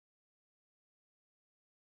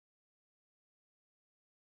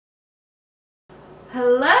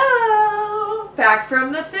Hello! Back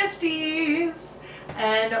from the 50s.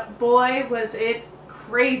 And boy, was it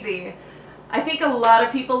crazy. I think a lot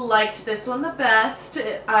of people liked this one the best.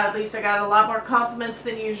 At least I got a lot more compliments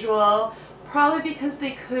than usual. Probably because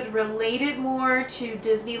they could relate it more to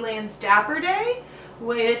Disneyland's Dapper Day,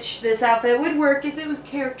 which this outfit would work if it was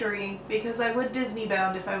character-y, because I would Disney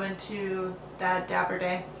bound if I went to that Dapper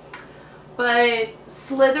Day. But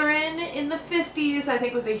Slytherin in the 50s I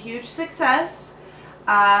think was a huge success.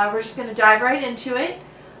 We're just going to dive right into it.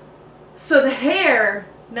 So the hair,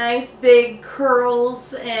 nice big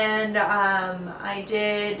curls, and I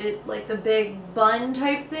did like the big bun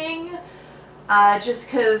type thing. Just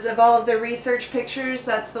because of all of the research pictures,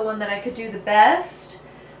 that's the one that I could do the best.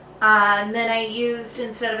 And then I used,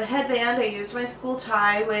 instead of a headband, I used my school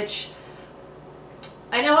tie, which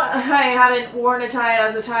I know I haven't worn a tie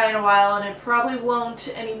as a tie in a while, and it probably won't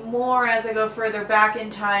anymore as I go further back in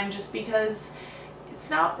time, just because it's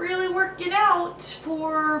not really working out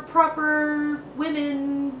for proper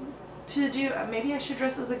women to do. Maybe I should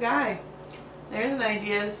dress as a guy. There's an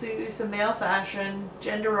idea, some male fashion,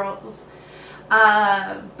 gender roles.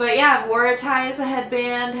 But yeah, wore a tie as a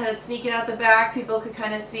headband, had it sneaking out the back, people could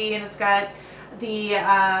kind of see, and it's got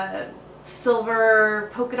the silver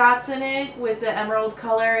polka dots in it with the emerald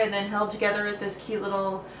color, and then held together with this cute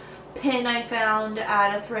little pin I found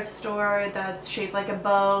at a thrift store that's shaped like a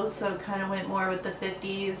bow, so it kind of went more with the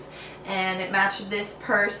 50s, and it matched this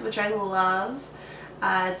purse, which I love.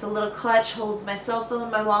 It's a little clutch, holds my cell phone,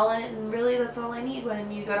 my wallet, and really that's all I need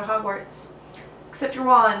when you go to Hogwarts. Except your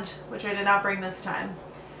wand, which I did not bring this time.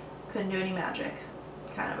 Couldn't do any magic.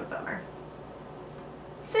 Kind of a bummer.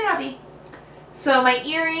 C'est la vie. So my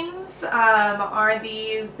earrings are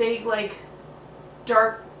these big, like,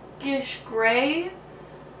 darkish gray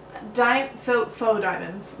faux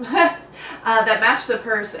diamonds that match the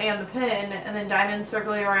purse and the pin, and then diamonds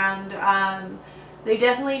circling around. They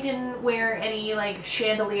definitely didn't wear any like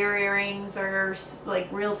chandelier earrings or like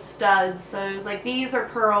real studs, so it was like these are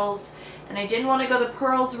pearls, and I didn't want to go the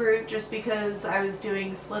pearls route just because I was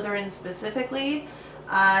doing Slytherin specifically.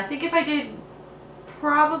 I think if I did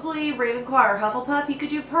probably Ravenclaw or Hufflepuff, you could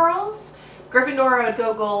do pearls. Gryffindor, I would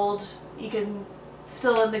go gold. You can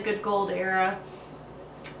still in the good gold era.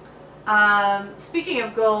 Speaking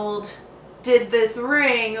of gold, did this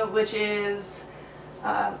ring, which is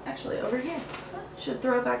actually over here. Should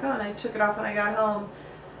throw it back on. I took it off when I got home.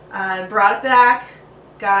 Brought it back.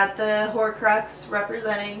 Got the Horcrux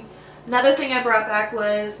representing. Another thing I brought back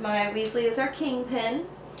was my Weasley is our king pin.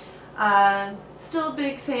 Still a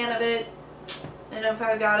big fan of it. And if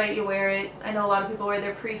I've got it, you wear it. I know a lot of people wear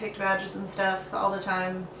their prefect badges and stuff all the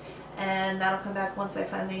time. And that'll come back once I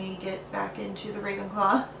finally get back into the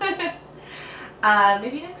Ravenclaw.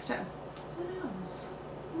 Maybe next time. Who knows?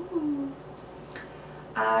 Ooh.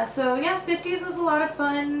 So yeah, 50s was a lot of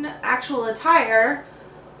fun actual attire.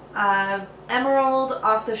 Emerald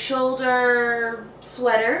off the shoulder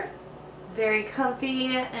sweater. Very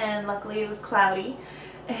comfy, and luckily it was cloudy.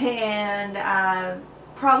 And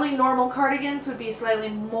probably normal cardigans would be slightly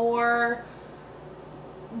more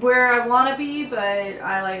where I want to be, but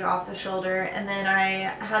I like off the shoulder. And then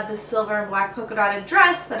I had the silver and black polka dotted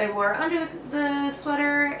dress that I wore under the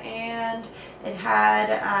sweater, and it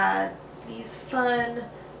had these fun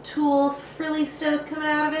tulle frilly stuff coming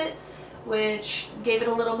out of it, which gave it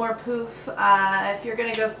a little more poof. If you're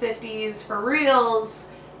gonna go 50s for reals,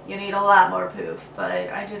 you need a lot more poof, but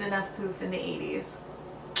I did enough poof in the 80s.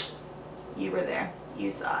 You were there, you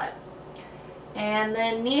saw it. And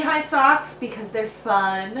then knee-high socks because they're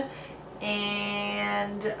fun,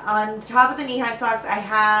 and on top of the knee-high socks I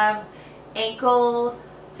have ankle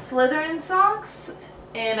Slytherin socks,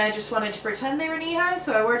 and I just wanted to pretend they were knee-high,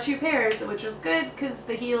 so I wore 2 pairs, which was good because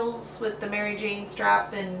the heels with the Mary Jane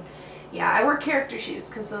strap, and yeah, I wore character shoes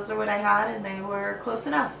because those are what I had and they were close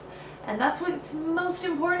enough. And that's what's most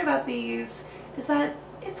important about these, is that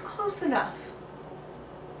it's close enough.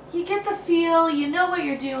 You get the feel, you know what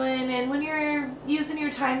you're doing, and when you're using your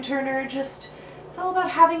time turner, it's all about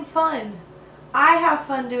having fun. I have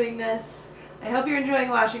fun doing this. I hope you're enjoying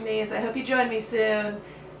watching these. I hope you join me soon.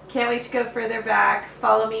 Can't wait to go further back.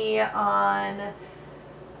 Follow me on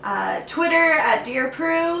Twitter at Dear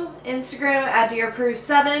Prue, Instagram at Dear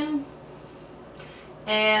Prue7,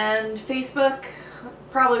 and Facebook,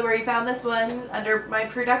 probably where you found this one, under my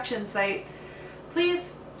production site.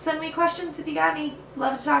 Please send me questions if you got any.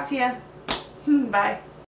 Love to talk to you. Bye.